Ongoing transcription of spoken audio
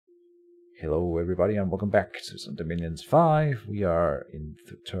Hello everybody and welcome back to some Dominions 5. We are in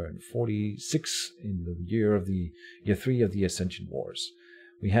turn 46 in the year 3 of the Ascension Wars.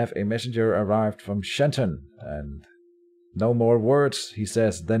 We have a messenger arrived from Shenton, and no more words, he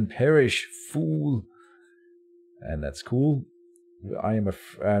says, then perish, fool. And that's cool. And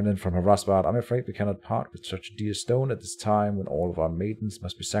then from Harasbad, I'm afraid we cannot part with such a dear stone at this time when all of our maidens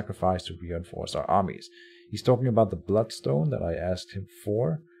must be sacrificed to reinforce our armies. He's talking about the bloodstone that I asked him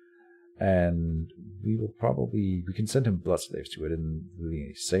for. And we can send him blood slaves too. I didn't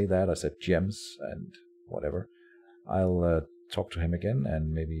really say that. I said gems and whatever. I'll talk to him again,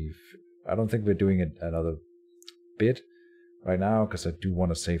 and maybe I don't think we're doing another bit right now because I do want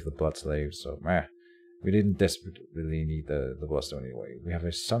to save the blood slaves. So we didn't desperately need the bloodstone anyway. We have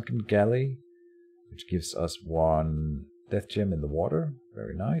a sunken galley, which gives us 1 death gem in the water.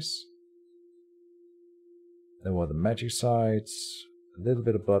 Very nice. There were the magic sites. A little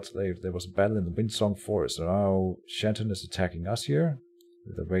bit of blood slaves. There was a battle in the Windsong Forest. So now Shenton is attacking us here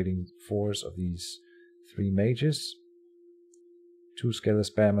with a raiding force of these 3 mages, 2 skeleton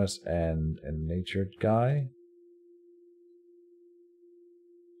spammers, and a natured guy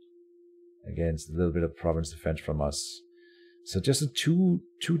against a little bit of province defense from us. So just a two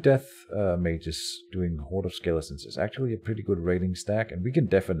death mages doing Horde of Skeletons is actually a pretty good raiding stack, and we can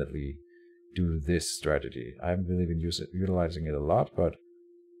definitely do this strategy. I haven't really been utilizing it a lot, but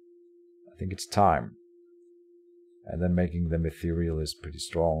I think it's time. And then making them ethereal is pretty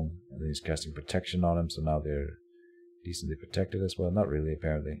strong. And then he's casting protection on them, so now they're decently protected as well. Not really,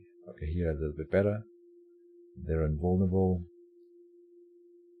 apparently. Okay, here a little bit better. They're invulnerable.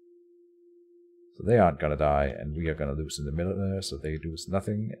 So they aren't gonna die, and we are gonna lose in the middle there, so they lose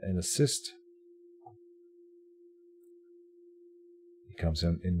nothing in assist. He comes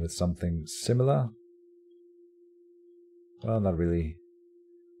in with something similar. Well, not really.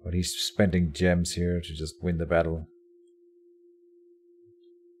 But he's spending gems here to just win the battle.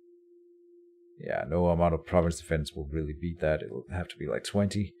 Yeah, no amount of province defense will really beat that. It'll have to be like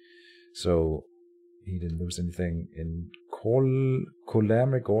 20. So he didn't lose anything in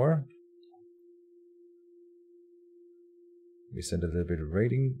Kolamrigor. We sent a little bit of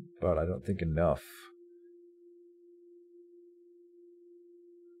raiding, but I don't think enough.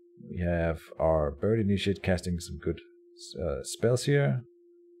 We have our Bird Initiate casting some good spells here.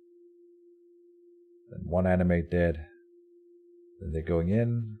 Then 1 animate dead. Then they're going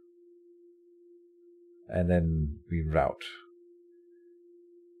in. And then we rout.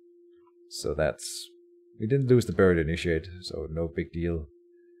 So we didn't lose the Bird Initiate, so no big deal.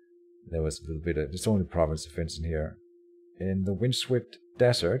 There was a little bit of, there's only province defense in here. In the Windswept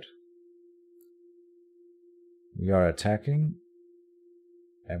Desert, we are attacking.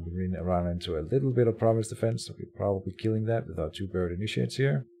 And we run into a little bit of province defense, so we're probably killing that with our 2 Bird Initiates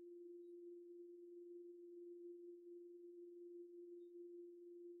here.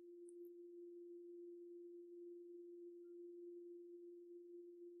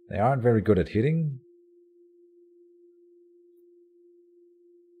 They aren't very good at hitting.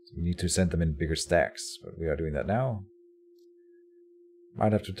 So we need to send them in bigger stacks, but we are doing that now.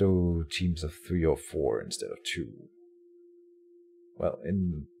 Might have to do teams of 3 or 4 instead of 2. Well, we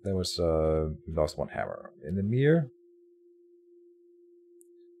lost 1 hammer. In the mirror,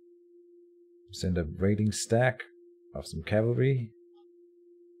 send a raiding stack of some cavalry.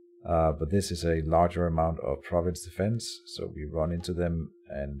 But this is a larger amount of province defense, so we run into them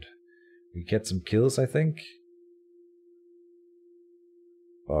and we get some kills, I think.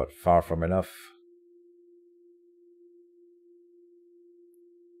 But far from enough.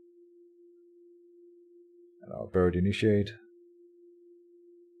 And our Bird Initiate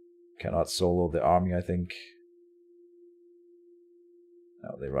cannot solo the army, I think.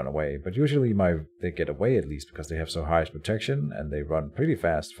 No, they run away. But usually they get away at least because they have so high protection and they run pretty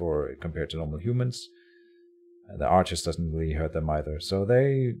fast compared to normal humans. And the archers doesn't really hurt them either. So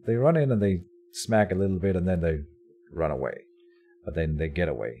they run in and they smack a little bit and then they run away. But then they get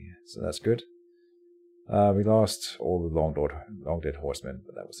away. So that's good. We lost all the long dead horsemen,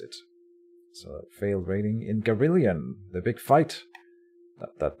 but that was it. So failed raiding in Garillion. The big fight.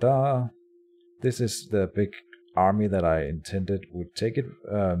 This is the big army that I intended would take it.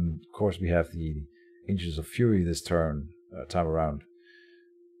 Of course, we have the Angels of Fury this time around,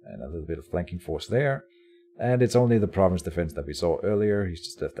 and a little bit of flanking force there. And it's only the province defense that we saw earlier. He's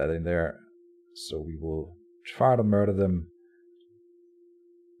just left that in there, so we will try to murder them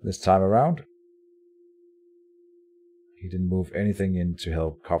this time around. He didn't move anything in to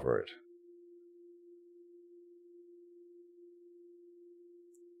help cover it.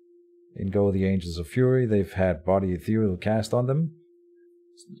 In go the Angels of Fury. They've had Body Ethereal cast on them.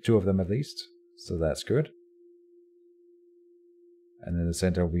 2 of them at least, so that's good. And in the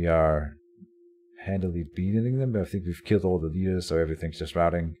center we are handily beating them. I think we've killed all the leaders, so everything's just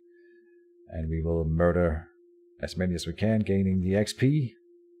routing. And we will murder as many as we can, gaining the XP.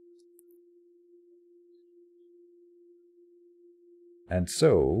 And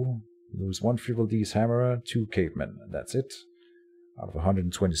so, lose 1 Friwaldese hammerer, 2 cavemen, and that's it. Out of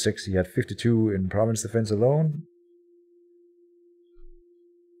 126, he had 52 in province defense alone.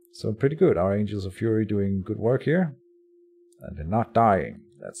 So pretty good. Our Angels of Fury doing good work here. And they're not dying.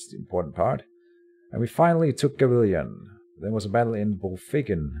 That's the important part. And we finally took Gavillion. There was a battle in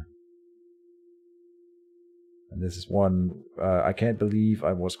Bolfagan. And this is one, I can't believe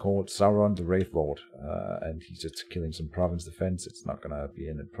I was called Sauron the Wraith Lord. And he's just killing some province defense. It's not gonna be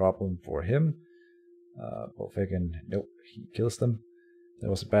any problem for him. Bolfagan, nope, he kills them. There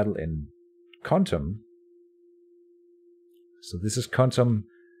was a battle in Kontum. So this is Kontum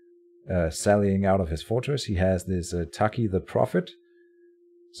sallying out of his fortress. He has this Taki the Prophet.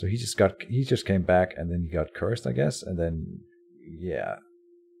 So he just came back and then he got cursed, I guess. And then, yeah.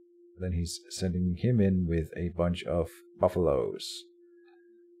 Then he's sending him in with a bunch of buffaloes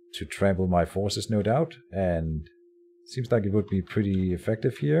to trample my forces, no doubt. And seems like it would be pretty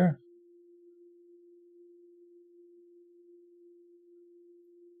effective here.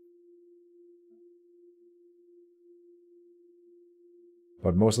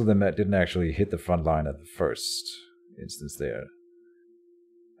 But most of them didn't actually hit the front line at the first instance there.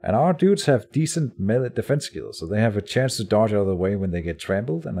 And our dudes have decent melee defense skills, so they have a chance to dodge out of the way when they get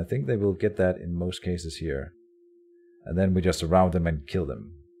trampled, and I think they will get that in most cases here. And then we just surround them and kill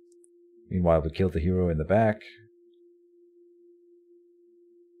them. Meanwhile, we killed the hero in the back.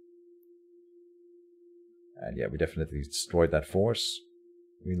 And yeah, we definitely destroyed that force.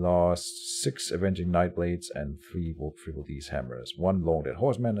 We lost 6 Avenging Nightblades and 3 Friwaldese hammers. 1 Long-Dead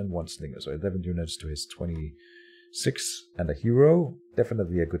Horseman and 1 Slinger, so 11 units to his 26 and a hero.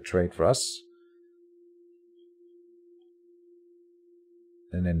 Definitely a good trade for us.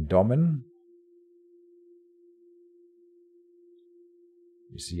 And then Domin.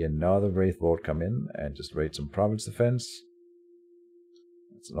 You see another Wraith Lord come in and just raid some province defense.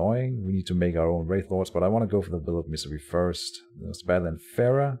 It's annoying. We need to make our own Wraith Lords, but I want to go for the Will of Misery first. There's battle in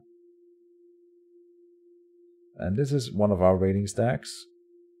Farah. And this is one of our raiding stacks.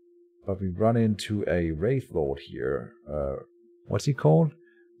 But we run into a Wraith Lord here. What's he called?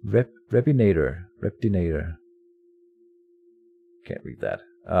 Repinator. Can't read that.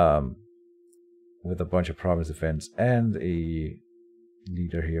 With a bunch of province defense and a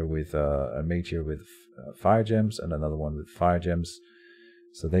leader here with a mage here with fire gems and another one with fire gems.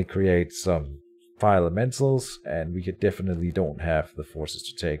 So they create some fire elementals, and we definitely don't have the forces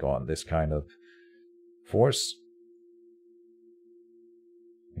to take on this kind of force.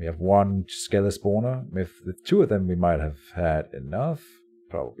 We have 1 Skelet Spawner. With the 2 of them, we might have had enough.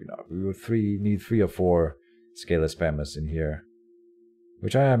 Probably not. We would need 3 or 4 Skelet Spammers in here.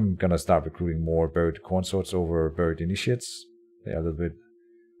 Which I am gonna start recruiting more Buried Consorts over Buried Initiates. They are a little bit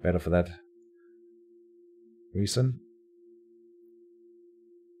better for that reason.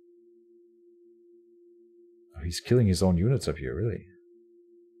 Oh, he's killing his own units up here, really.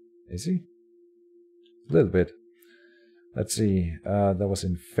 Is he? A little bit. Let's see. That was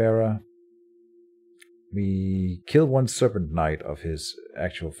in Farah. We killed 1 Serpent Knight of his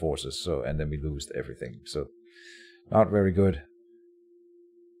actual forces, and then we lost everything. So, not very good.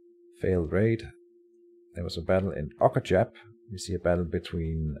 Failed raid. There was a battle in Okajap. You see a battle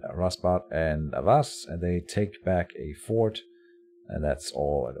between Rasbat and Avas, and they take back a fort. And that's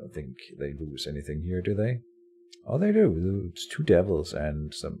all. I don't think they lose anything here, do they? Oh, they do. It's 2 devils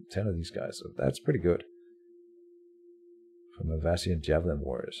and some 10 of these guys, so that's pretty good. From Avasian Javelin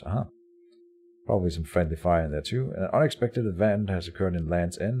Warriors. Probably some friendly fire in there too. An unexpected event has occurred in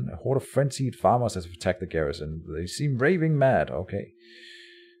Land's End. A horde of frenzied farmers has attacked the garrison. They seem raving mad. Okay.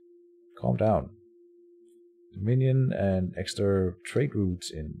 Calm down. Dominion and extra trade routes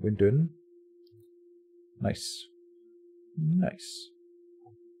in Windun. Nice. Nice.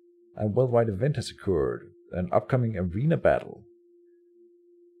 A worldwide event has occurred. An upcoming arena battle.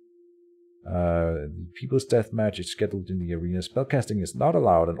 The People's Death Match is scheduled in the arena. Spellcasting is not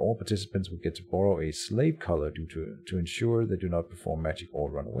allowed, and all participants will get to borrow a slave color to ensure they do not perform magic or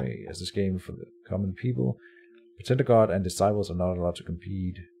run away. As this game for the common people, Pretender God and Disciples are not allowed to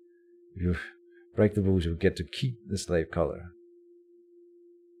compete. If you break the rules, you'll get to keep the slave color.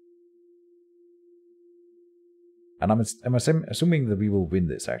 And I'm assuming that we will win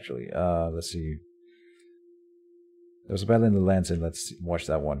this, actually. Let's see. There was a battle in the Lands, and let's watch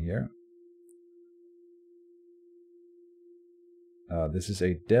that one here. This is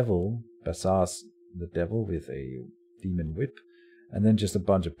a devil, Bazaar's the devil with a demon whip, and then just a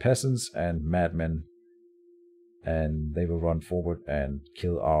bunch of peasants and madmen, and they will run forward and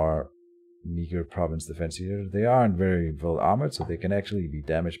kill our meager province defense here. They aren't very well armored, so they can actually be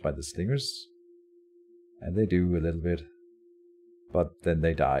damaged by the slingers, and they do a little bit, but then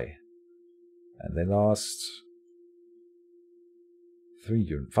they die, and they lost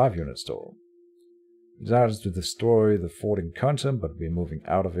 5 units total. Desires to destroy the fort in Content, but we're moving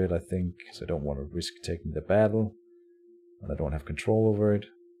out of it, I think, because I don't want to risk taking the battle, and I don't have control over it.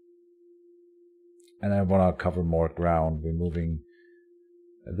 And I want to cover more ground. We're moving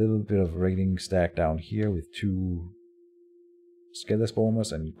a little bit of raiding stack down here with 2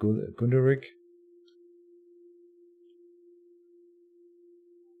 Skelesbormers and Gunderik.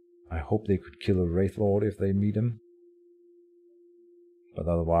 I hope they could kill a Wraith Lord if they meet him. But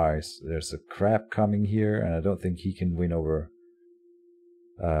otherwise, there's a crab coming here, and I don't think he can win over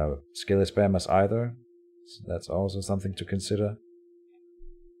Skelesbormers either. So that's also something to consider.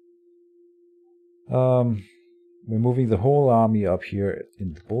 We're moving the whole army up here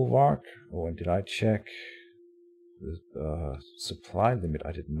in the bulwark. Oh, and did I check the supply limit?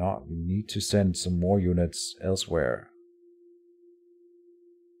 I did not. We need to send some more units elsewhere,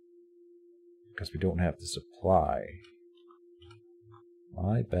 because we don't have the supply.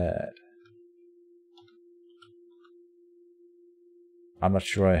 My bad. I'm not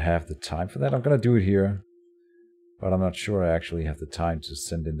sure I have the time for that. I'm gonna do it here, but I'm not sure I actually have the time to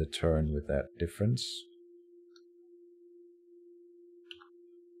send in the turn with that difference.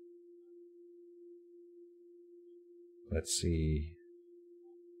 Let's see.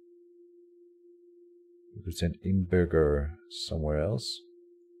 We could send Inberger somewhere else.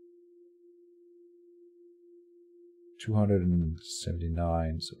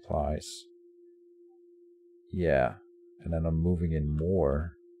 279 supplies. Yeah, and then I'm moving in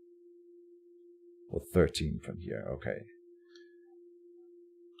more. Well, 13 from here, okay.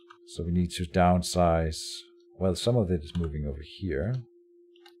 So we need to downsize. Well, some of it is moving over here.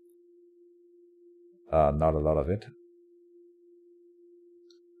 Not a lot of it.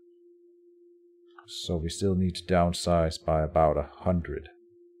 So we still need to downsize by about 100.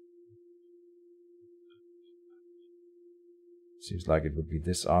 Seems like it would be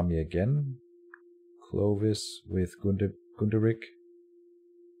this army again. Clovis with Gunderik.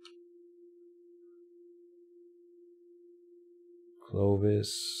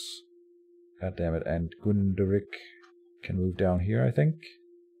 Clovis. God damn it. And Gunderik can move down here, I think.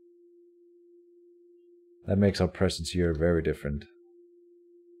 That makes our presence here very different.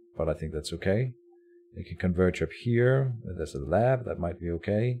 But I think that's okay. They can converge up here. There's a lab. That might be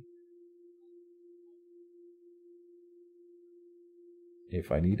okay. If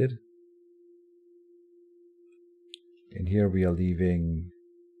I need it. In here we are leaving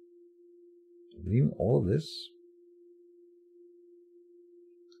all of this.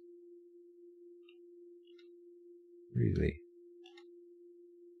 Really?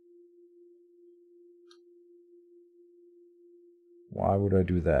 Why would I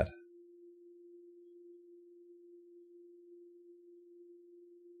do that?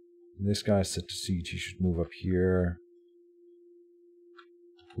 This guy's set to siege. He should move up here.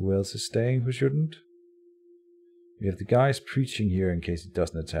 Who else is staying? Who shouldn't? We have the guys preaching here in case he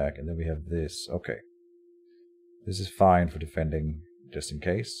doesn't attack, and then we have this. Okay. This is fine for defending, just in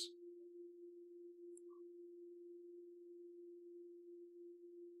case.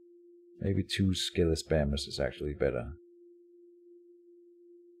 Maybe 2 skillless spammers is actually better.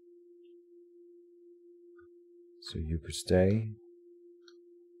 So you could stay.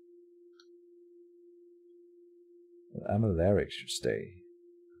 Well, Amalaric should stay.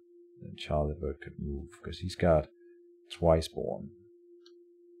 Then Charlieberg could move, because he's got twice born.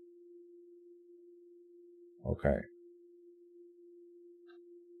 Okay.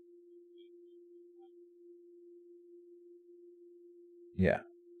 Yeah.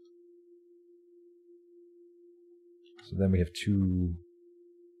 So then we have two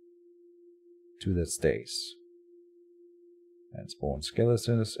that stays. And spawn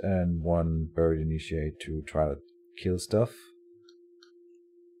skeletons and 1 buried initiate to try to kill stuff.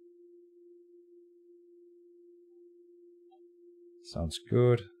 Sounds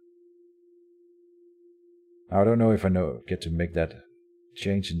good. I don't know if I get to make that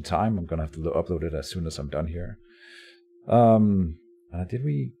change in time. I'm gonna have to upload it as soon as I'm done here. Did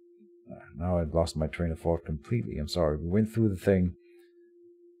we? Now I lost my train of thought completely. I'm sorry. We went through the thing.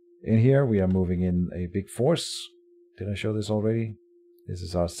 In here we are moving in a big force. Did I show this already? This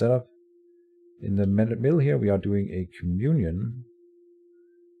is our setup. In the middle here we are doing a communion.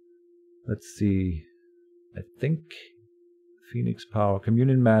 Let's see. I think Phoenix Power,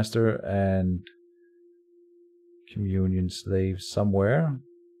 Communion Master, and Communion Slave somewhere.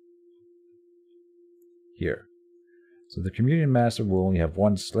 Here. So the Communion Master will only have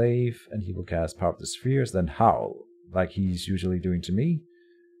one slave, and he will cast Power of the Spheres, then howl, like he's usually doing to me.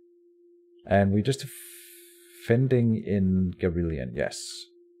 And we're just defending in Garillion, yes.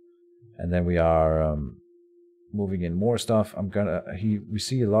 And then we are moving in more stuff. We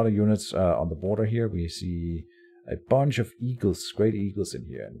see a lot of units on the border here. We see a bunch of eagles, great eagles in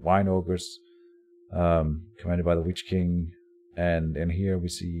here, and wine ogres, commanded by the Witch King. And in here we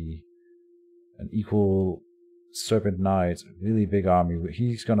see an equal Serpent Knight, really big army.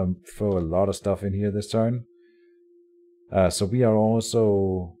 He's gonna throw a lot of stuff in here this turn. So we are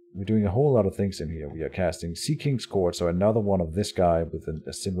also doing a whole lot of things in here. We are casting Sea King's Court, so another one of this guy with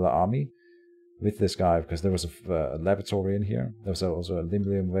a similar army. With this guy, because there was a laboratory in here. There was also a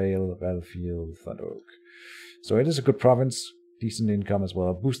Limblium Vale, Battlefield, Thunder Oak. So it is a good province, decent income as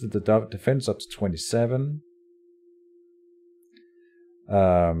well. Boosted the defense up to 27.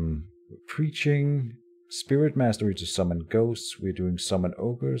 Preaching, Spirit Mastery to summon ghosts. We're doing summon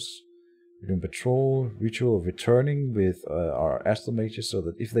ogres. We're doing patrol, ritual of returning with our astral mages, so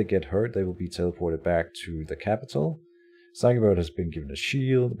that if they get hurt, they will be teleported back to the capital. Psychobird has been given a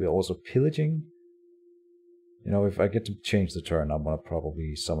shield. We're also pillaging. You know, if I get to change the turn, I'm gonna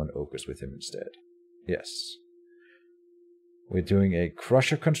probably summon ogres with him instead. Yes. We're doing a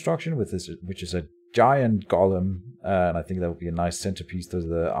crusher construction with this, which is a giant golem, and I think that would be a nice centerpiece to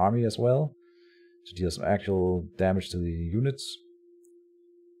the army as well, to deal some actual damage to the units.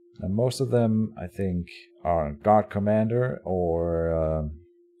 And most of them, I think, are guard commander, or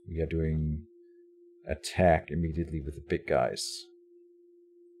we are doing attack immediately with the big guys.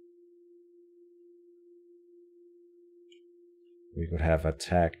 We could have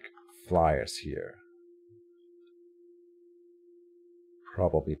attack flyers here.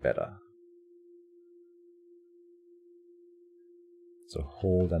 Probably better. So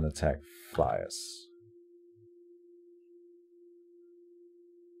hold and attack flyers.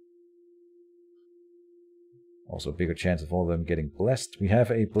 Also bigger chance of all of them getting blessed. We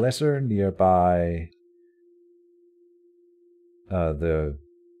have a blesser nearby the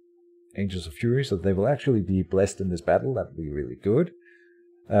Angels of Fury, so they will actually be blessed in this battle. That will be really good.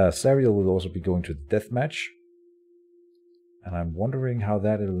 Sariel will also be going to the deathmatch. And I'm wondering how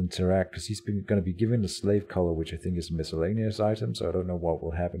that will interact, because he's going to be given a slave color, which I think is a miscellaneous item, so I don't know what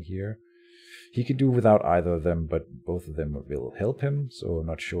will happen here. He could do without either of them, but both of them will help him, so I'm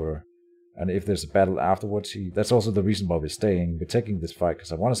not sure. And if there's a battle afterwards, that's also the reason why we're staying. We're taking this fight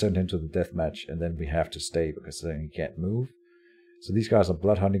because I want to send him to the deathmatch, and then we have to stay because then he can't move. So these guys are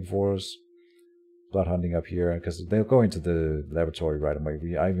blood hunting for us. Blood hunting up here, because they'll go into the laboratory right away.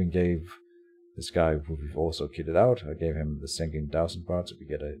 I even gave this guy, who we've also kitted out, I gave him the sinking 1000 parts, so we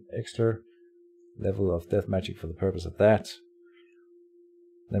get an extra level of death magic for the purpose of that.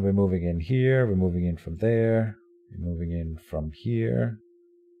 Then we're moving in here, we're moving in from there, we're moving in from here.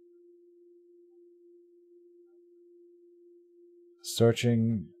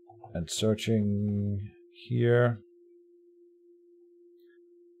 Searching and searching here.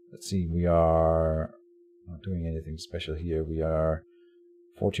 Let's see, we are not doing anything special here. We are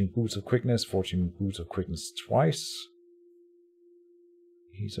 14 boots of quickness, 14 boots of quickness twice.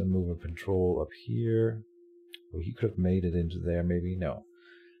 He's on movement control up here. Oh, he could have made it into there, maybe. No.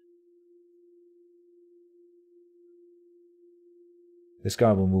 This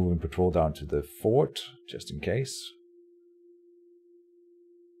guy will move and patrol down to the fort, just in case.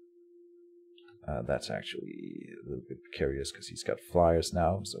 That's actually a little bit precarious because he's got flyers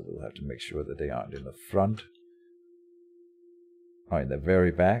now, so we'll have to make sure that they aren't in the front. Oh, in the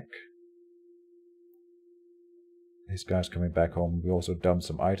very back. This guy's coming back home. We also dumped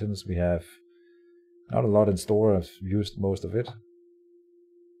some items. We have not a lot in store. I've used most of it.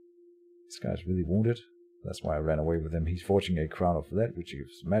 This guy's really wounded. That's why I ran away with him. He's forging a crown of lead, which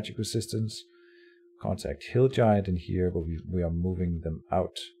gives magic resistance. Contact Hill Giant in here, but we are moving them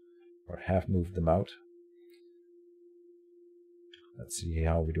out. Or have moved them out. Let's see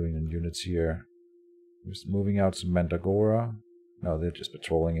how we're doing in units here. Just moving out some Mandragora. No, they're just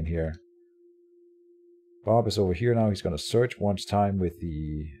patrolling in here. Bob is over here now. He's going to search once time with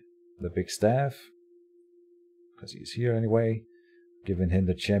the big staff. Because he's here anyway. Giving him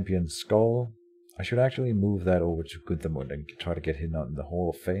the champion skull. I should actually move that over to Gunthermund and try to get him on the Hall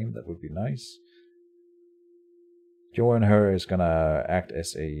of Fame. That would be nice. Johan Her is going to act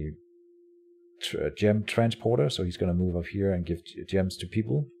as a gem transporter, so he's going to move up here and give gems to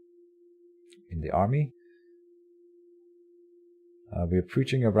people in the army. We're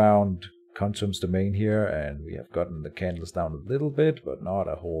preaching around Contum's domain here, and we have gotten the candles down a little bit, but not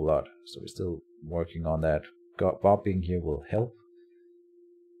a whole lot. So we're still working on that. Bob being here will help.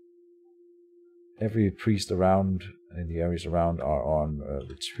 Every priest around in the areas around are on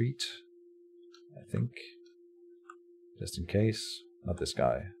retreat, I think. Just in case. Not this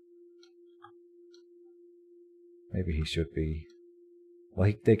guy. Maybe he should be.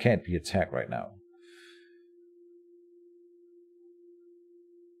 Well, they can't be attacked right now.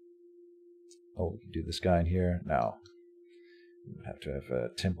 Oh, we can do this guy in here. Now, we would have to have a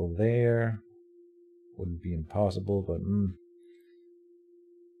temple there. Wouldn't be impossible, but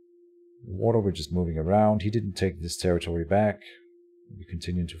water, we're just moving around. He didn't take this territory back. We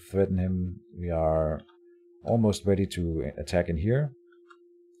continue to threaten him. We are almost ready to attack in here.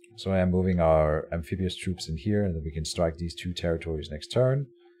 So I am moving our amphibious troops in here, and then we can strike these 2 territories next turn.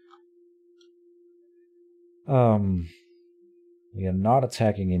 We are not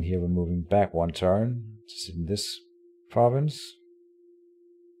attacking in here. We're moving back 1 turn. Just in this province.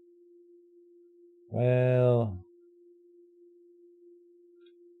 Well...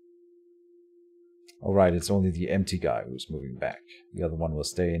 Alright, it's only the empty guy who's moving back. The other one will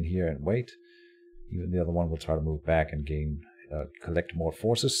stay in here and wait. Even the other one will try to move back and collect more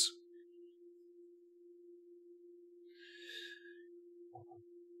forces.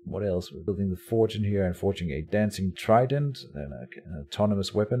 What else? We're building the forge in here and forging a dancing trident, and an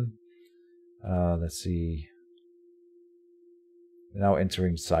autonomous weapon. Let's see. We're now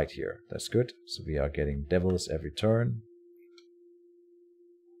entering sight here. That's good. So we are getting devils every turn.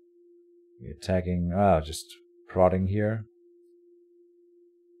 We're attacking, just prodding here.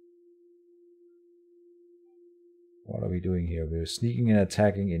 What are we doing here? We're sneaking and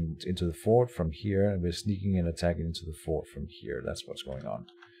attacking into the fort from here, and we're sneaking and attacking into the fort from here. That's what's going on.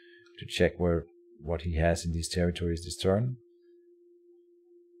 To check what he has in these territories this turn.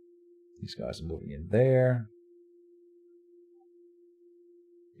 These guys are moving in there.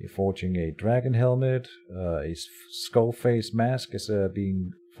 We're forging a dragon helmet. A skull face mask is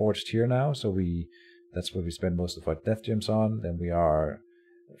being forged here now, so that's where we spend most of our death gems on. Then we are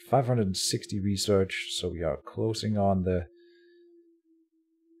 560 research, so we are closing on the...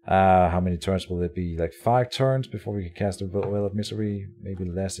 how many turns will it be? Like 5 turns before we can cast a Well of Misery. Maybe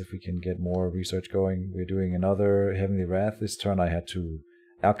less if we can get more research going. We're doing another Heavenly Wrath. This turn I had to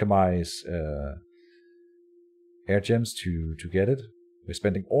alchemize air gems to get it. We're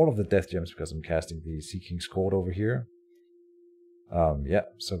spending all of the death gems because I'm casting the Sea King's Court over here. Yeah,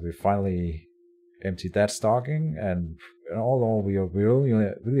 so we finally emptied that stocking, and although we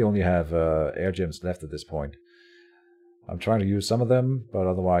really only have air gems left at this point. I'm trying to use some of them, but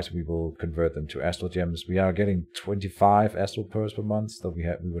otherwise we will convert them to astral gems. We are getting 25 astral pearls per month, so we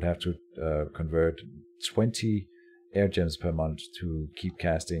would have to convert 20 air gems per month to keep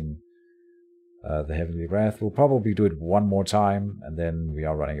casting the Heavenly Wrath. We'll probably do it 1 more time, and then we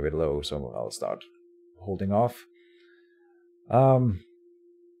are running a bit low, so I'll start holding off.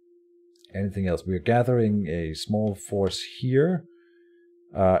 Anything else? We're gathering a small force here.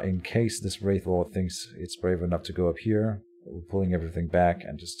 In case this Wraith Lord thinks it's brave enough to go up here. We're pulling everything back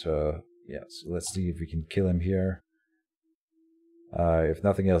and just, yeah, so let's see if we can kill him here. If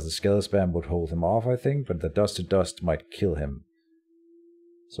nothing else, the Skeleton Spam would hold him off, I think, but the Dust to Dust might kill him.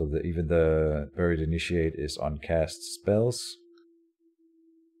 So that even the Buried Initiate is on cast spells.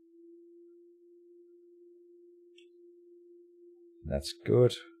 That's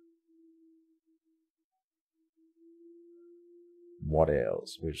good. What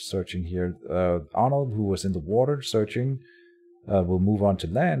else? We're searching here. Arnold, who was in the water searching, will move on to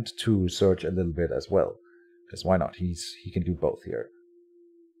land to search a little bit as well. Because why not? He can do both here.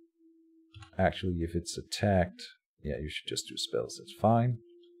 Actually, if it's attacked, yeah, you should just do spells. That's fine.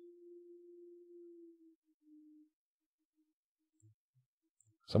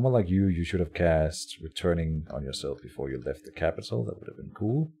 Someone like you should have cast Returning on yourself before you left the capital. That would have been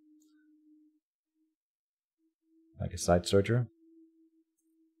cool. Like a Sight Searcher.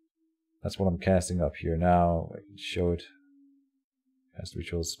 That's what I'm casting up here now. I can show it. Cast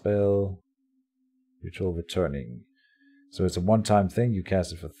Ritual Spell. Ritual Returning. So it's a one-time thing. You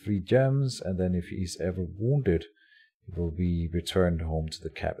cast it for 3 gems, and then if he's ever wounded, it will be returned home to the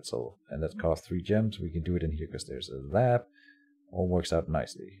capital. And that costs 3 gems. We can do it in here because there's a lab. All works out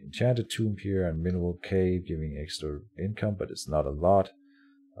nicely. Enchanted Tomb here and Mineral Cave giving extra income, but it's not a lot.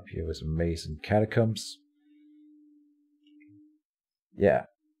 Up here with some maze and catacombs. Yeah.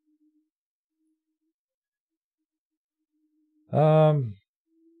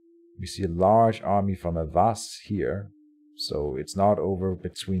 We see a large army from Avas here. So it's not over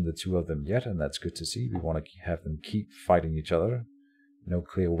between the 2 of them yet, and that's good to see. We want to have them keep fighting each other. No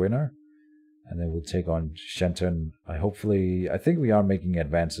clear winner. And then we'll take on Shenton. I think we are making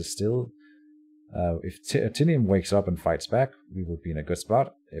advances still. If Tinium wakes up and fights back, we would be in a good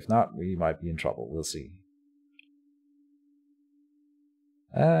spot. If not, we might be in trouble. We'll see.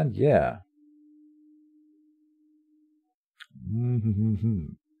 And yeah.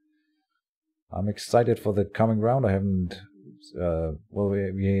 I'm excited for the coming round. I haven't... I'm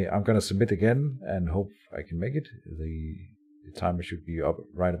going to submit again and hope I can make it. The timer should be up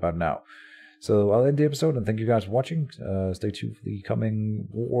right about now. So I'll end the episode and thank you guys for watching. Stay tuned for the coming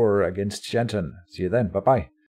war against Shenton. See you then. Bye-bye.